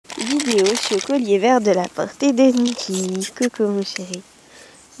Vidéo, je suis au collier vert de la portée de Nikki. Coucou mon chéri.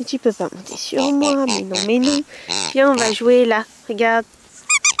 Mais tu peux pas monter sur moi, mais non, mais non. Viens, on va jouer là, regarde.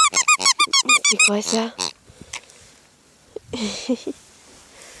 C'est quoi ça?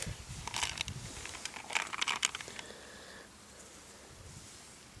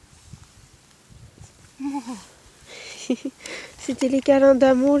 C'était les câlins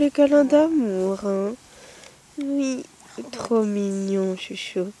d'amour, hein. Oui, trop mignon,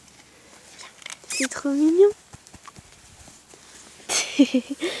 chouchou. C'est trop mignon.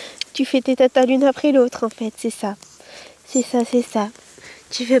 Tu fais tes tatas l'une après l'autre, en fait, c'est ça. C'est ça, c'est ça.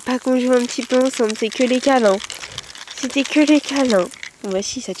 Tu veux pas qu'on joue un petit peu ensemble, c'est que les câlins. C'était que les câlins. Moi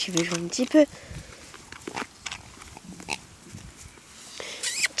si, ça tu veux jouer un petit peu.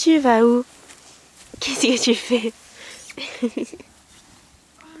 Tu vas où? Qu'est-ce que tu fais?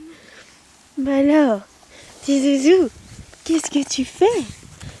 Bah alors, petit zouzou, qu'est-ce que tu fais?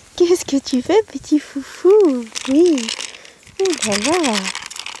 Qu'est-ce que tu fais, petit foufou? Oui. Oh là là.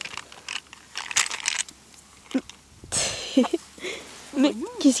 Mais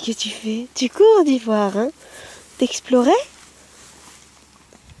qu'est-ce que tu fais? Tu cours d'ivoire, hein? T'explorais?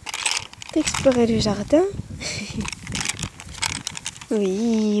 T'explorais le jardin?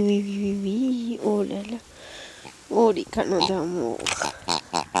 Oui, oui, oui, oui, oui. Oh là là. Oh, les câlins d'amour.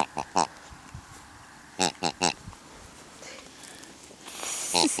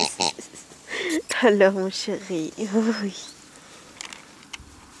 Alors, mon chéri, oh oui.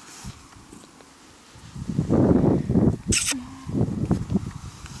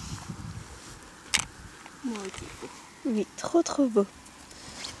 Oui, trop trop beau.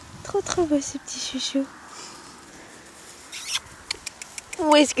 Trop beau ce petit chouchou.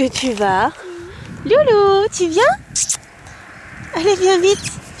 Où est-ce que tu vas? Loulou, tu viens? Allez, viens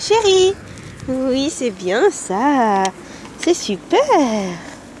vite, chérie. Oui, c'est bien ça. C'est super.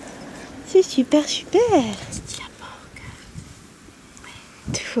 C'est super, super.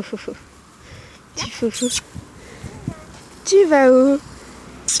 Tu foufou. Tu vas où?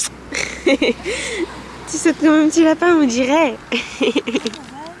 Tu sautes comme un petit lapin, on dirait.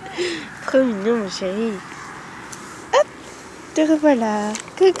 Trop mignon, mon chéri. Hop, te revoilà.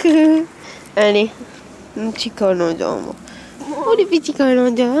 Coucou. Allez, mon petit câlin d'amour. Oh, les petits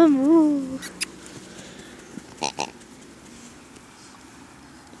câlins d'amour.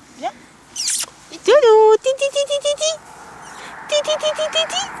 Viens. Doudou, titi, titi, titi. Titi, titi,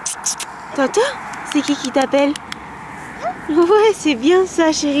 titi. Tata, c'est qui t'appelle? Ouais, c'est bien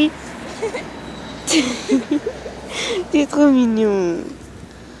ça, chérie. T'es trop mignon.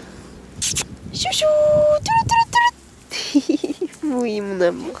 Chouchou. Oui, mon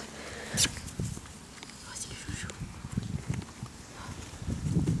amour. Oh, c'est le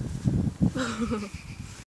chouchou.